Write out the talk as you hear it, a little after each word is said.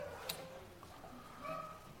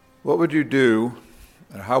What would you do,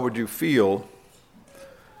 and how would you feel,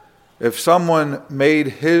 if someone made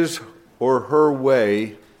his or her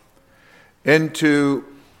way into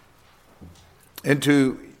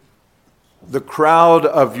the crowd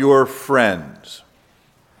of your friends?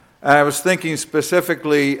 And I was thinking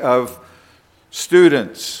specifically of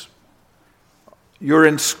students. You're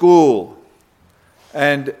in school,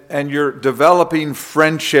 and you're developing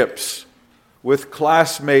friendships with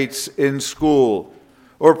classmates in school.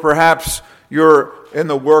 Or perhaps you're in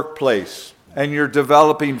the workplace and you're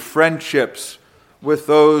developing friendships with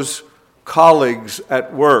those colleagues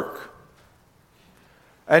at work.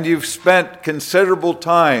 And you've spent considerable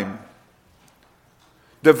time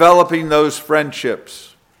developing those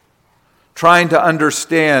friendships, trying to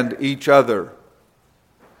understand each other.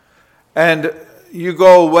 And you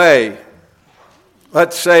go away.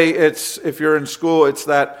 Let's say if you're in school, it's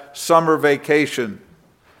that summer vacation.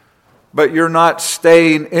 But you're not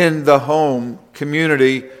staying in the home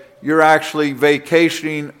community. You're actually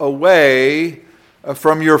vacationing away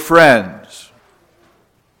from your friends.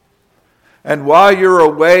 And while you're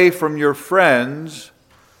away from your friends,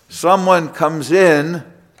 someone comes in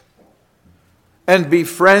and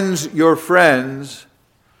befriends your friends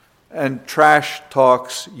and trash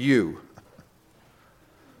talks you,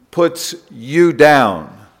 puts you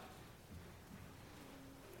down.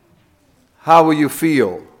 How will you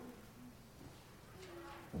feel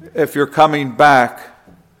if you're coming back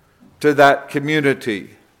to that community,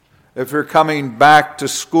 if you're coming back to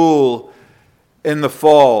school in the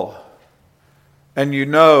fall, and you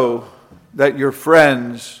know that your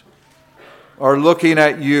friends are looking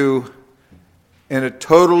at you in a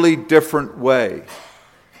totally different way?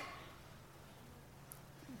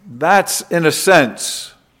 That's, in a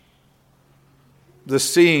sense, the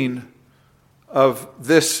scene of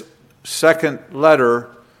this second letter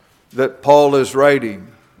that Paul is writing.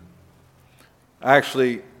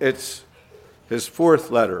 Actually, it's his fourth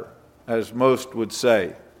letter, as most would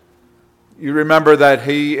say. You remember that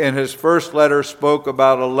he, in his first letter, spoke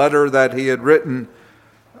about a letter that he had written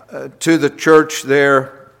to the church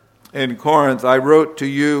there in Corinth. I wrote to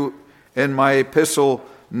you in my epistle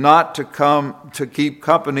not to keep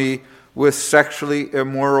company with sexually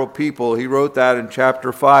immoral people. He wrote that in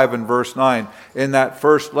chapter 5 and verse 9, in that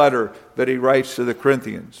first letter that he writes to the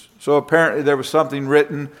Corinthians. So apparently there was something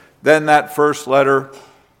written, then that first letter.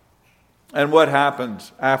 And what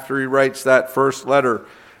happens after he writes that first letter,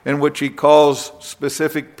 in which he calls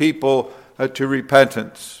specific people to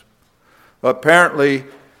repentance? Apparently,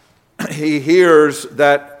 he hears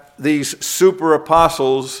that these super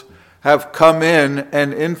apostles have come in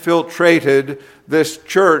and infiltrated this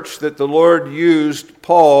church that the Lord used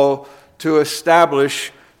Paul to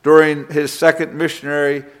establish during his second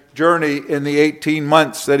missionary journey in the 18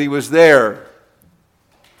 months that he was there.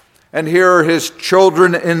 And here are his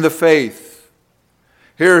children in the faith.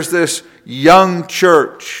 Here's this young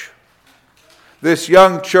church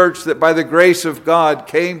that by the grace of God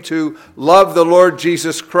came to love the Lord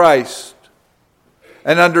Jesus Christ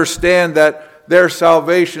and understand that their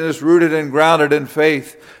salvation is rooted and grounded in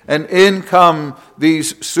faith. And in come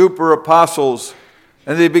these super apostles,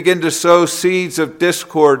 and they begin to sow seeds of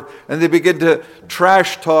discord, and they begin to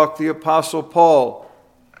trash talk the Apostle Paul.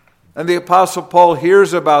 And the Apostle Paul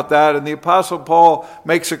hears about that, and the Apostle Paul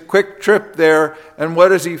makes a quick trip there, and what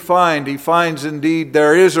does he find? He finds indeed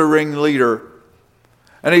there is a ringleader,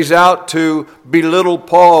 and he's out to belittle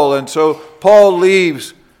Paul. And so Paul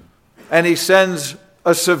leaves, and he sends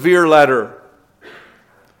a severe letter.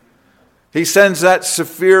 He sends that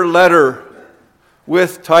severe letter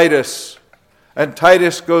with Titus, and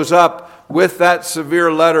Titus goes up with that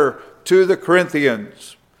severe letter to the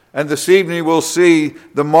Corinthians. And this evening we'll see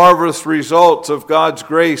the marvelous results of God's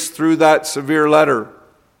grace through that severe letter.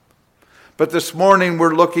 But this morning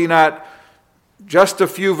we're looking at just a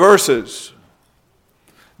few verses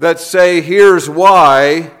that say here's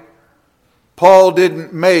why Paul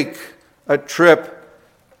didn't make a trip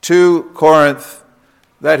to Corinth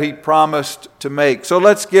that he promised to make. So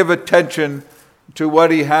let's give attention to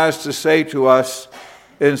what he has to say to us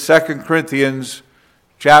in 2 Corinthians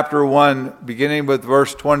chapter 1, beginning with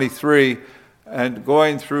verse 23 and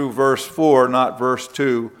going through verse 4, not verse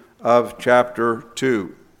 2, of chapter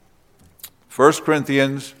 2. 1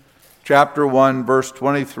 Corinthians chapter 1, verse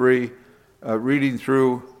 23, reading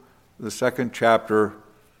through the second chapter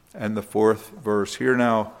and the fourth verse. Hear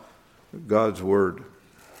now God's word.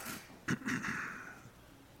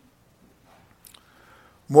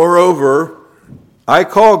 Moreover, I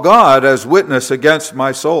call God as witness against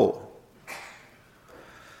my soul,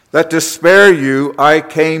 that to spare you I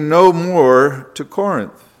came no more to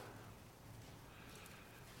Corinth.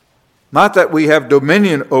 Not that we have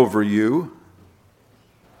dominion over you,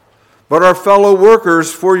 but are fellow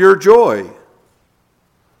workers for your joy.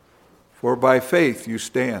 For by faith you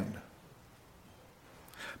stand.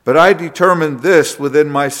 But I determined this within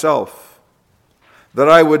myself, that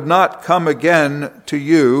I would not come again to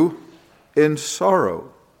you in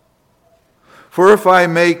sorrow. For if I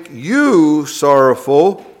make you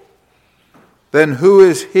sorrowful, then who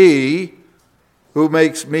is he who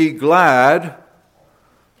makes me glad,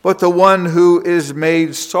 but the one who is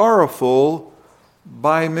made sorrowful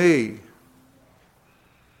by me?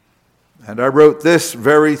 And I wrote this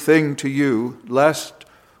very thing to you, lest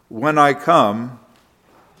when I come,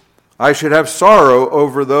 I should have sorrow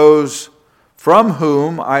over those from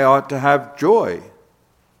whom I ought to have joy,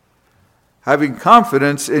 having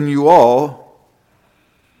confidence in you all,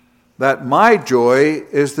 that my joy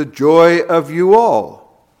is the joy of you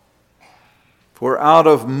all. For out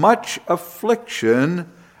of much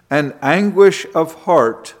affliction and anguish of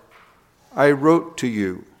heart I wrote to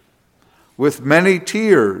you, with many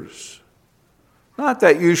tears, not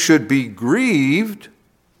that you should be grieved,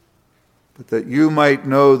 but that you might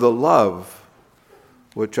know the love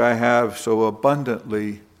which I have so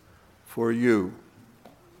abundantly for you.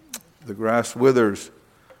 The grass withers,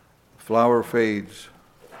 the flower fades,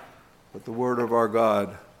 but the word of our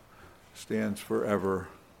God stands forever.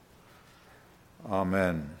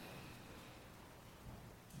 Amen.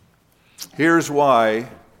 Here's why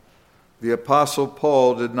the Apostle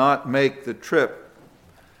Paul did not make the trip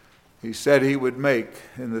he said he would make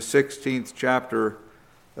in the 16th chapter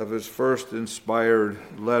of his first inspired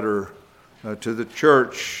letter to the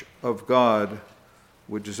church of God,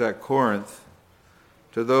 which is at Corinth,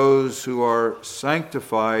 to those who are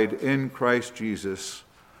sanctified in Christ Jesus,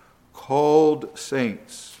 called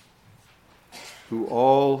saints, who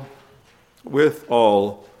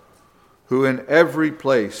who in every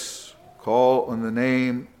place call on the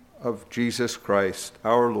name of Jesus Christ,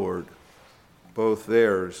 our Lord, both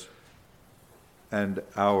theirs and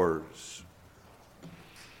ours.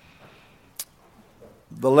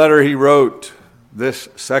 The letter he wrote, this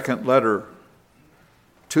second letter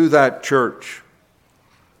to that church,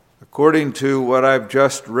 according to what I've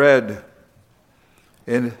just read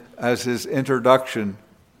as his introduction,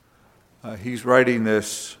 he's writing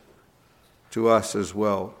this to us as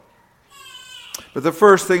well. But the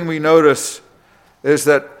first thing we notice is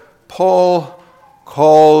that Paul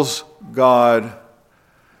calls God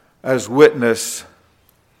as witness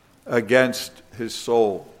against his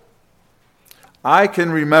soul. I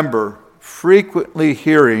can remember frequently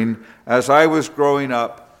hearing as I was growing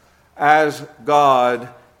up, as God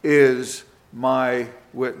is my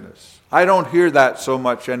witness. I don't hear that so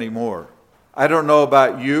much anymore. I don't know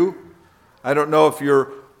about you. I don't know if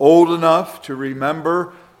you're old enough to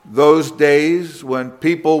remember those days when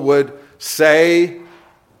people would say,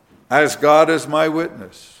 as God is my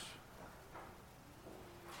witness.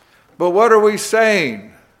 But what are we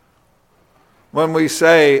saying when we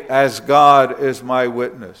say, as God is my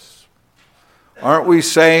witness? Aren't we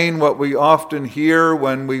saying what we often hear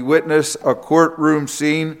when we witness a courtroom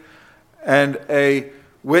scene and a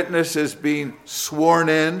witness is being sworn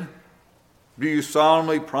in? Do you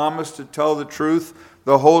solemnly promise to tell the truth,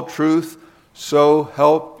 the whole truth, so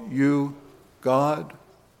help you God?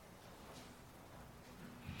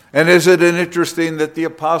 And isn't it interesting that the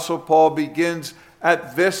Apostle Paul begins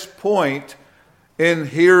at this point in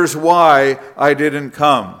here's why I didn't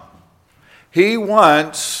come. He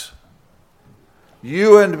wants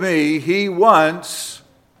you and me, he wants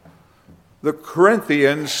the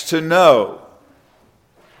Corinthians to know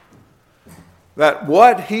that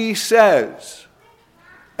what he says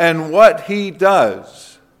and what he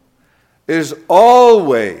does is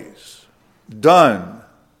always done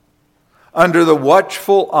under the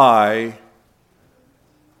watchful eye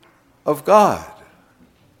of God.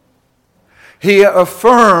 He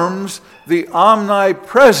affirms the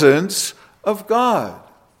omnipresence of God.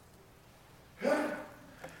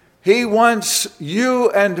 He wants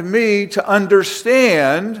you and me to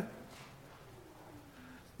understand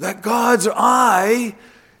that God's eye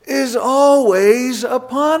is always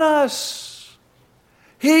upon us.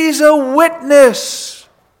 He's a witness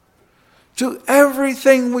to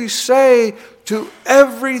everything we say, to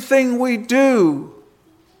everything we do.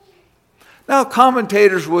 Now,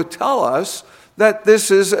 commentators will tell us that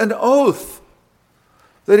this is an oath,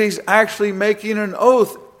 that he's actually making an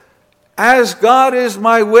oath. As God is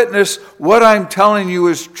my witness, what I'm telling you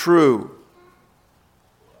is true.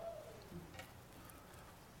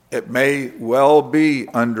 It may well be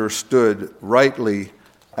understood rightly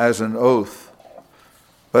as an oath,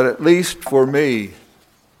 but at least for me,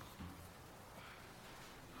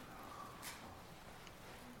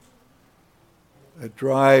 It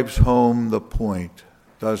drives home the point,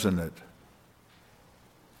 doesn't it?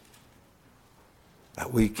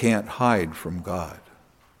 That we can't hide from God.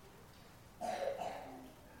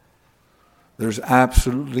 There's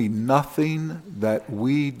absolutely nothing that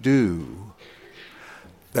we do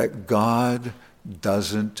that God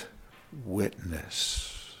doesn't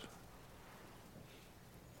witness.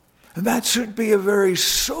 And that should be a very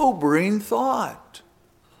sobering thought.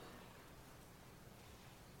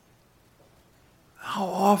 How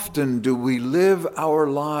often do we live our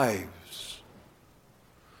lives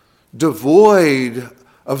devoid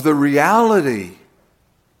of the reality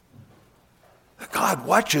that God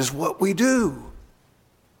watches what we do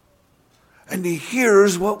and He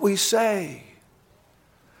hears what we say?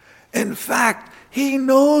 In fact, He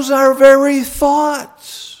knows our very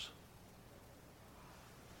thoughts.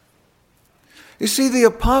 You see, the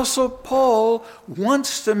Apostle Paul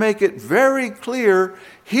wants to make it very clear,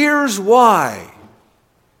 here's why.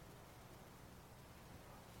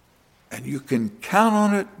 And you can count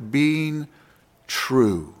on it being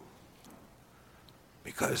true.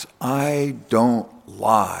 Because I don't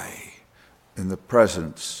lie in the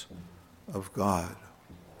presence of God.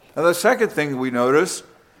 Now, the second thing we notice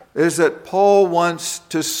is that Paul wants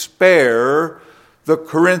to spare the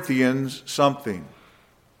Corinthians something.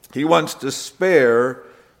 He wants to spare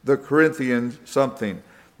the Corinthians something.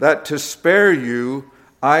 That to spare you,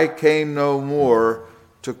 I came no more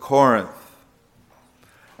to Corinth.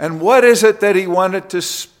 And what is it that he wanted to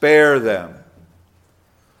spare them?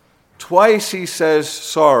 Twice he says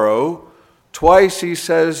sorrow, twice he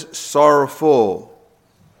says sorrowful.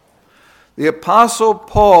 The Apostle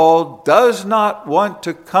Paul does not want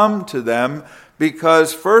to come to them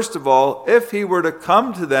because, first of all, if he were to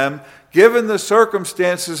come to them, given the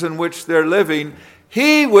circumstances in which they're living,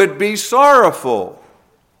 he would be sorrowful.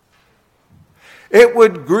 It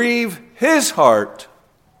would grieve his heart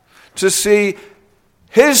to see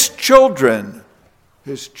his children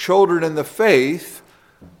in the faith,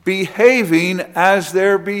 behaving as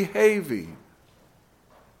they're behaving.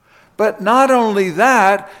 But not only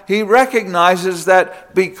that, he recognizes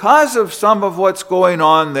that because of some of what's going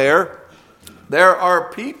on there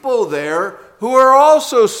are people there who are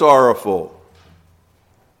also sorrowful.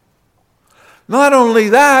 Not only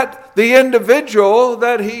that, the individual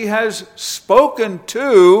that he has spoken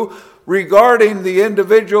to regarding the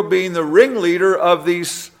individual being the ringleader of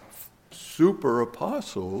these super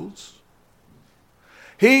apostles,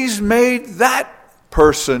 he's made that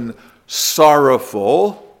person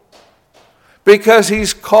sorrowful because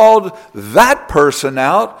he's called that person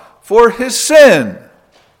out for his sin.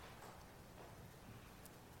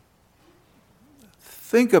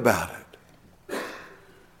 Think about it.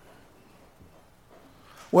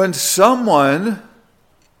 When someone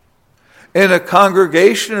in a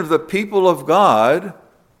congregation of the people of God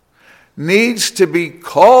needs to be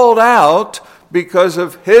called out because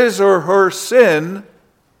of his or her sin,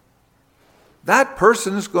 that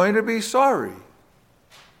person is going to be sorry.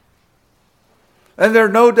 And there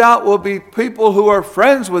no doubt will be people who are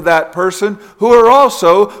friends with that person who are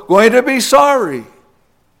also going to be sorry.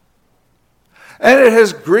 And it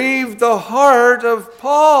has grieved the heart of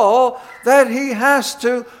Paul that he has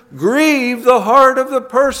to grieve the heart of the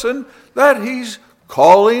person that he's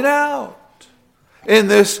calling out in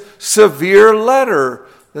this severe letter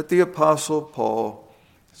that the Apostle Paul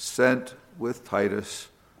sent with Titus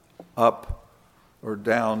up or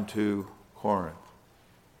down to Corinth.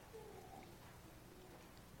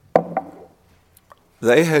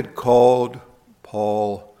 They had called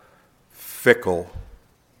Paul fickle.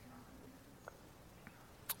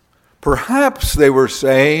 Perhaps they were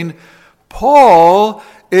saying, Paul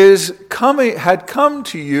had come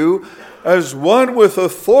to you as one with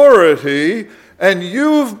authority, and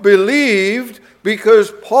you've believed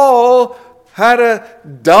because Paul had a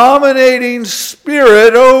dominating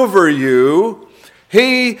spirit over you.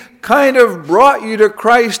 He kind of brought you to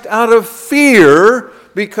Christ out of fear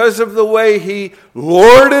because of the way he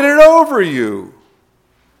lorded it over you.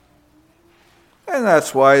 And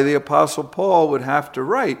that's why the Apostle Paul would have to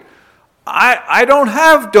write, I don't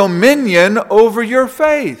have dominion over your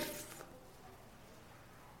faith.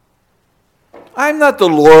 I'm not the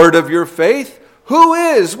Lord of your faith. Who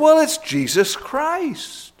is? Well, it's Jesus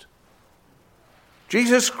Christ.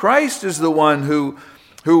 Jesus Christ is the one who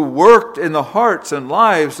worked in the hearts and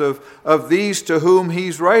lives of these to whom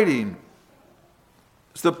he's writing.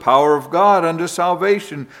 It's the power of God unto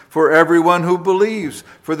salvation for everyone who believes,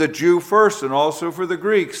 for the Jew first and also for the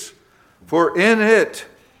Greeks. For in it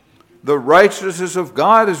the righteousness of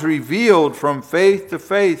God is revealed from faith to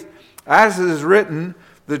faith, as it is written,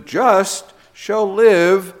 the just shall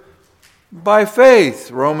live by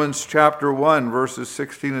faith. Romans chapter 1, verses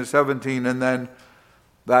 16 and 17, and then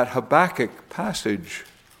that Habakkuk passage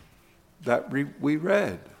that we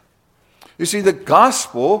read. You see, the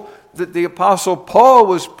gospel that the Apostle Paul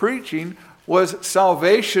was preaching was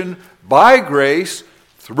salvation by grace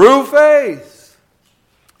through faith.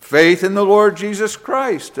 Faith in the Lord Jesus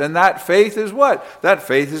Christ. And that faith is what? That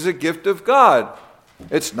faith is a gift of God.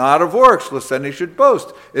 It's not of works, lest any should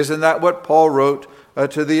boast. Isn't that what Paul wrote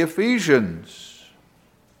to the Ephesians?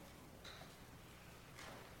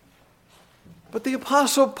 But the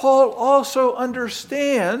Apostle Paul also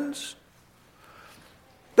understands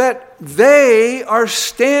that they are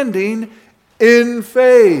standing in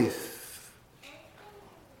faith.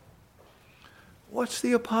 What's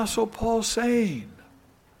the Apostle Paul saying?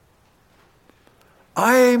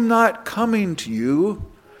 I am not coming to you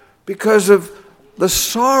because of the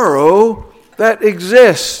sorrow that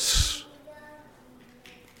exists.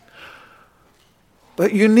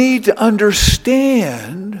 But you need to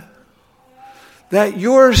understand that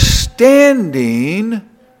your standing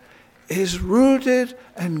is rooted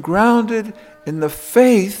and grounded in the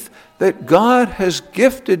faith that God has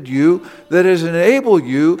gifted you, that has enabled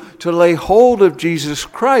you to lay hold of Jesus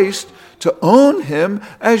Christ, to own Him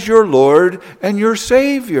as your Lord and your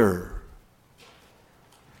Savior.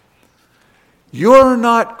 You're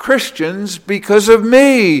not Christians because of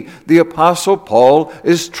me, the Apostle Paul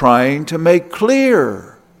is trying to make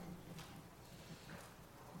clear.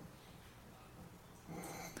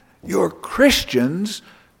 You're Christians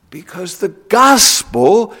because the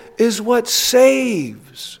gospel is what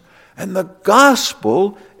saves. And the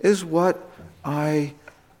gospel is what I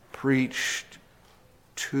preached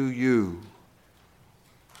to you.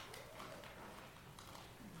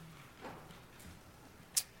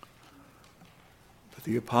 But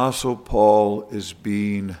the Apostle Paul is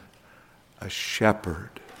being a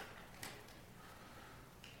shepherd.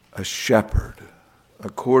 A shepherd,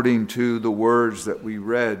 according to the words that we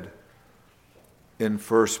read in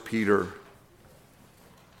 1 Peter.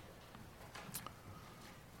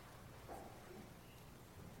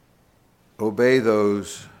 Obey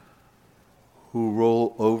those who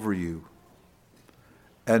rule over you,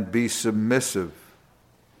 and be submissive,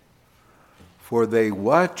 for they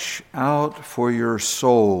watch out for your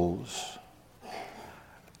souls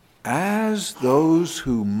as those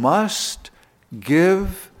who must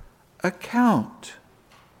give account.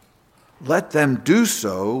 Let them do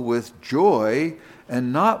so with joy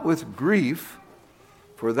and not with grief,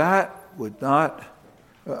 for that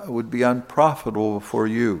would be unprofitable for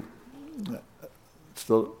you. It's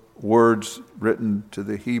the words written to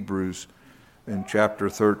the Hebrews in chapter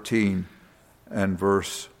 13 and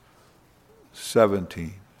verse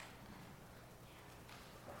 17.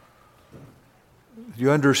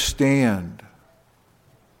 You understand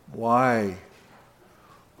why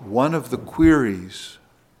one of the queries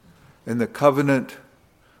in the covenant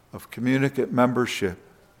of communicant membership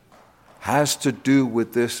has to do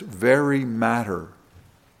with this very matter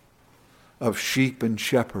of sheep and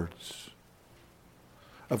shepherds,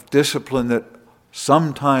 of discipline that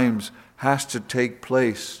sometimes has to take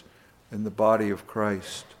place in the body of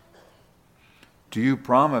Christ. Do you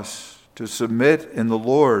promise to submit in the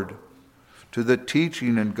Lord to the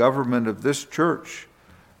teaching and government of this church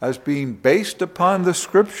as being based upon the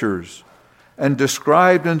Scriptures and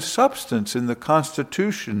described in substance in the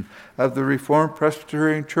Constitution of the Reformed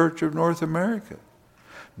Presbyterian Church of North America?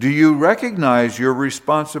 Do you recognize your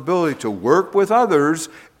responsibility to work with others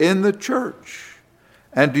in the church?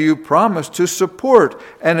 And do you promise to support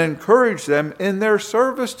and encourage them in their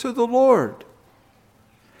service to the Lord?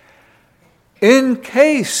 In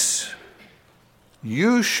case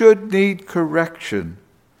you should need correction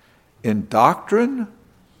in doctrine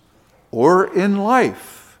or in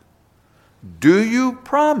life, do you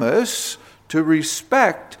promise to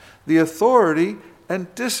respect the authority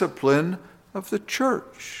and discipline of the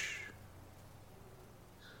church?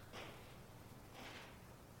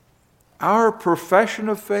 Our profession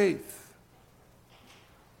of faith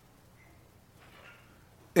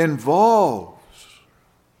involves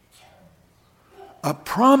a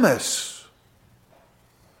promise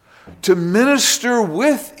to minister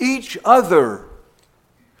with each other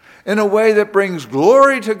in a way that brings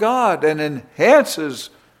glory to God and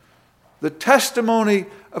enhances the testimony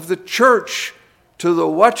of the church to the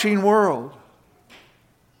watching world.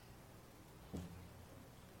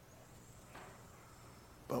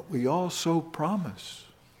 But we also promise,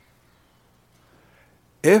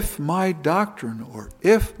 if my doctrine or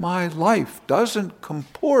if my life doesn't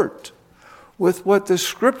comport with what the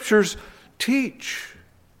Scriptures teach,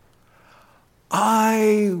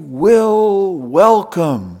 I will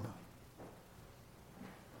welcome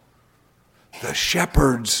the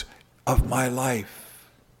shepherds of my life,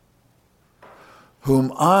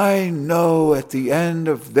 whom I know at the end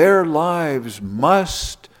of their lives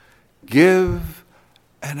must give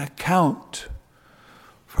an account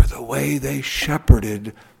for the way they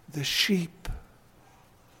shepherded the sheep.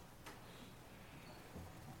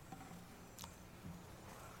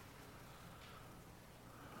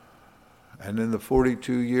 And in the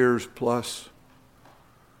 42 years plus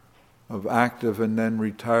of active and then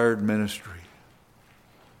retired ministry,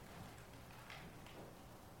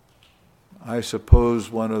 I suppose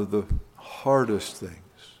one of the hardest things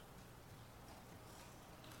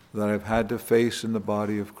that I've had to face in the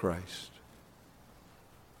body of Christ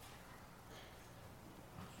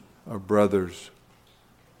are brothers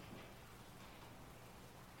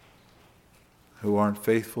who aren't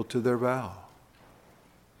faithful to their vow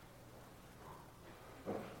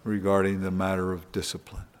regarding the matter of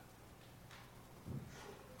discipline.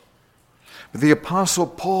 But the Apostle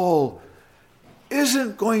Paul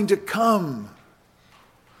isn't going to come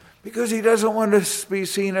because he doesn't want to be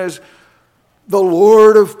seen as the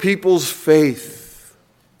Lord of people's faith.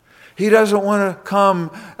 He doesn't want to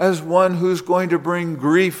come as one who's going to bring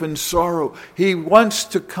grief and sorrow. He wants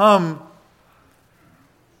to come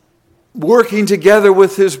working together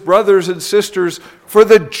with his brothers and sisters for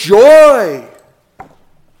the joy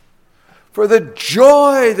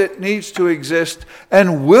that needs to exist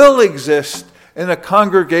and will exist in a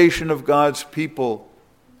congregation of God's people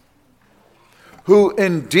who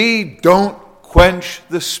indeed don't quench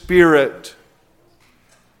the Spirit.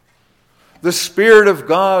 The Spirit of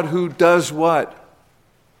God who does what?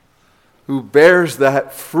 Who bears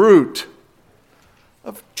that fruit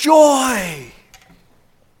of joy.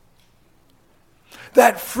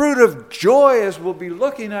 That fruit of joy, as we'll be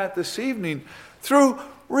looking at this evening, through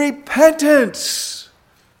repentance.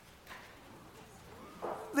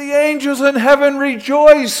 The angels in heaven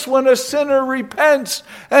rejoice when a sinner repents.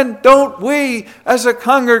 And don't we, as a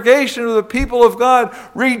congregation of the people of God,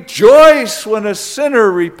 rejoice when a sinner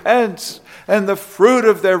repents and the fruit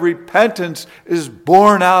of their repentance is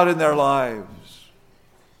borne out in their lives?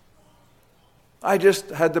 I just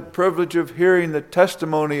had the privilege of hearing the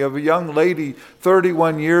testimony of a young lady,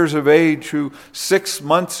 31 years of age, who 6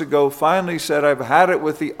 months ago finally said, "I've had it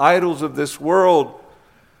with the idols of this world.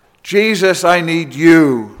 Jesus, I need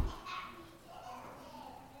you."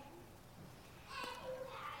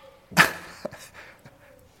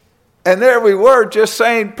 And there we were just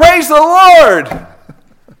saying, "Praise the Lord!"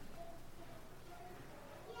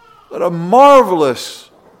 What a marvelous,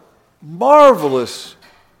 marvelous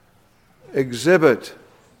exhibit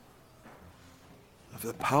of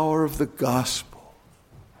the power of the gospel.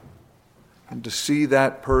 And to see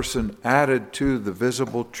that person added to the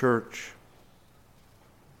visible church.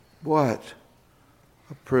 What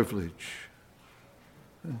a privilege.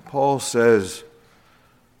 And Paul says,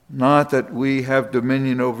 not that we have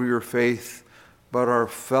dominion over your faith, but are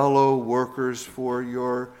fellow workers for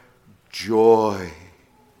your joy.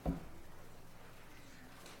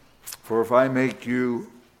 For if I make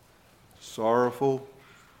you sorrowful,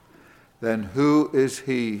 then who is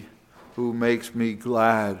he who makes me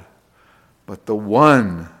glad but the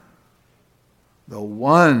one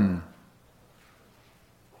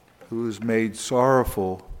who is made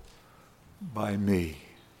sorrowful by me?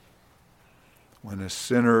 When a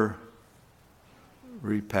sinner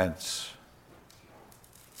repents,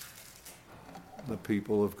 the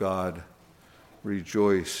people of God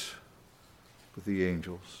rejoice with the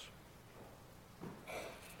angels.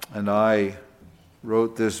 And I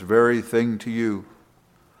wrote this very thing to you,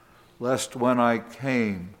 lest when I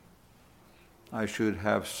came, I should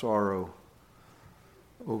have sorrow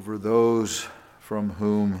over those from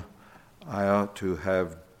whom I ought to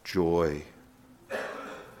have joy,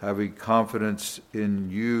 having confidence in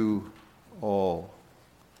you all,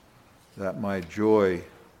 that my joy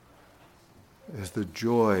is the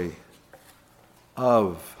joy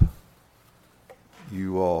of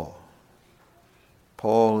you all.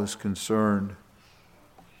 Paul is concerned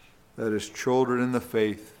that his children in the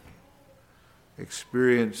faith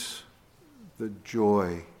experience the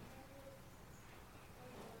joy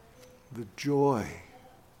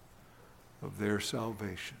of their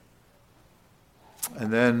salvation.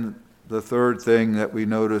 And then the third thing that we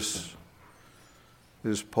notice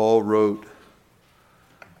is Paul wrote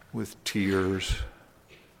with tears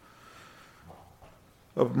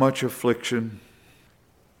of much affliction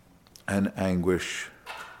and anguish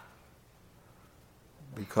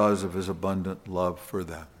because of his abundant love for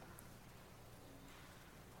them.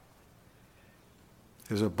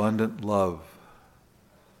 His abundant love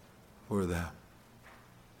for them.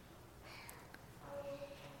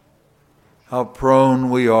 How prone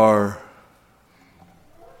we are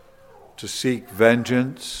to seek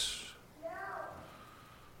vengeance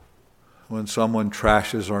when someone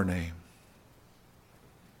trashes our name.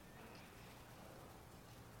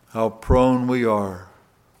 How prone we are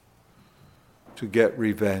to get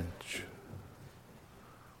revenge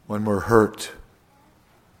when we're hurt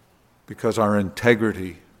because our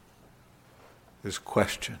integrity is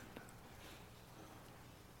questioned.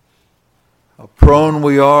 How prone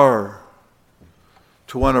we are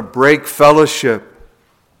to want to break fellowship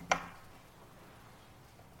but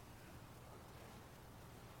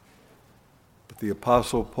the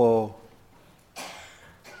Apostle Paul,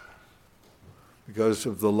 because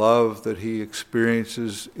of the love that he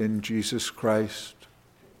experiences in Jesus Christ,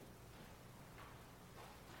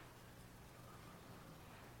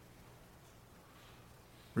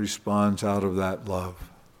 responds out of that love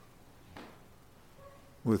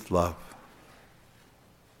with love.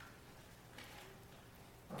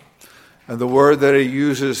 And the word that he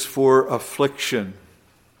uses for affliction,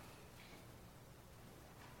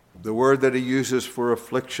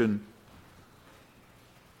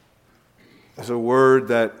 is a word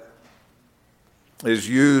that is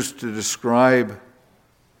used to describe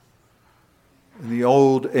in the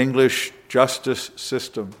old English justice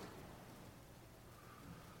system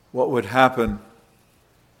what would happen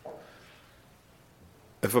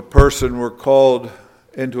if a person were called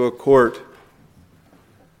into a court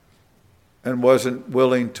and wasn't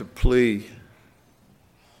willing to plea.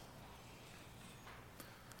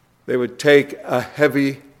 They would take a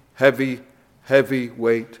heavy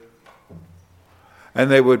weight and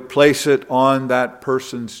they would place it on that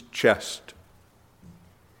person's chest.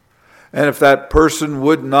 And if that person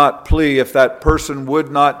would not plea, if that person would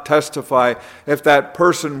not testify, if that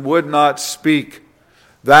person would not speak,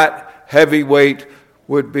 that heavy weight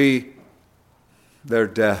would be their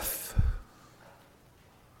death,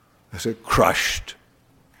 as it crushed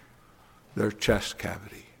their chest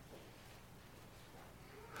cavity.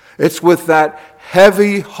 It's with that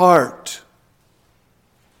heavy heart,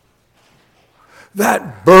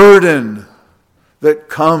 that burden that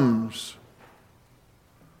comes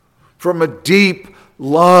from a deep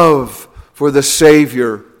love for the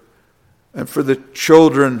Savior and for the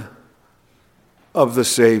children of the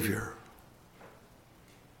Savior.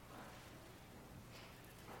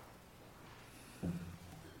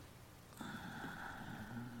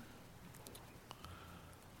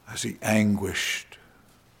 As he anguished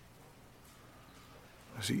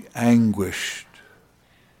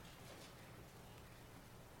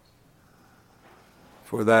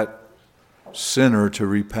for that sinner to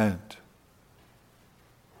repent.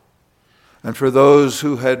 And for those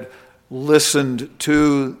who had listened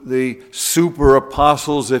to the super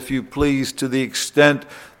apostles, if you please, to the extent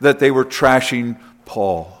that they were trashing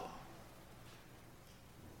Paul.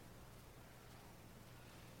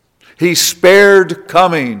 He spared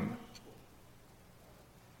coming.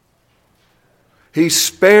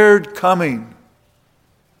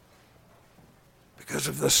 Because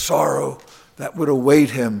of the sorrow that would await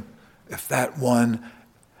him if that one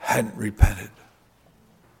hadn't repented.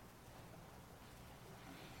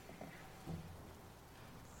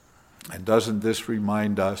 And doesn't this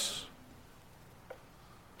remind us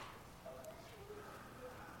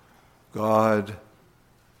God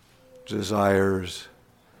desires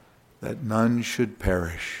that none should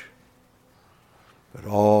perish, but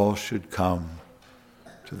all should come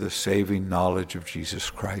to the saving knowledge of Jesus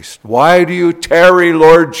Christ. Why do you tarry,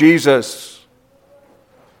 Lord Jesus?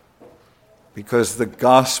 Because the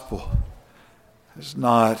gospel has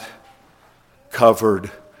not covered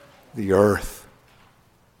the earth,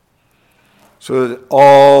 so that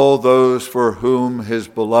all those for whom his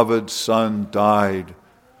beloved Son died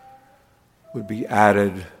would be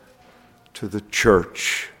added to the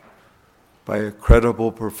church by a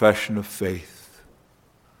credible profession of faith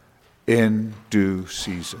in due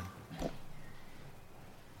season.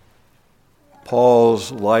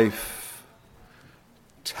 Paul's life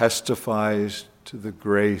testifies to the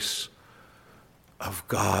grace of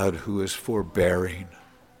God, who is forbearing,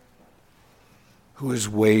 who is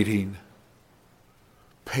waiting,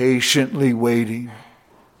 patiently waiting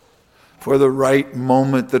for the right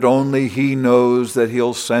moment that only he knows that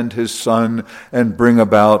he'll send his Son and bring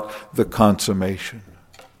about the consummation.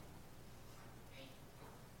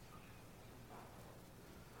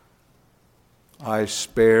 I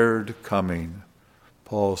spared coming,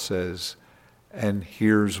 Paul says, and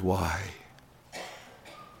here's why.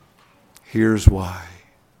 Here's why.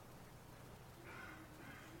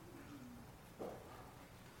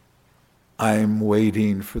 I'm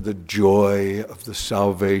waiting for the joy of the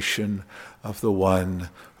salvation of the one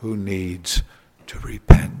who needs to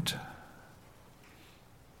repent.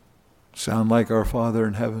 Sound like our Father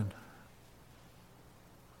in heaven?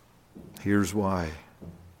 Here's why.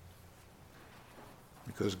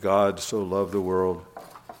 Because God so loved the world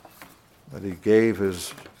that he gave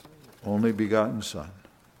his only begotten Son,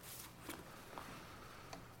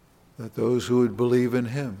 that those who would believe in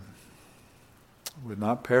him would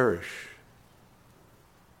not perish,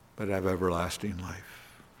 but have everlasting life.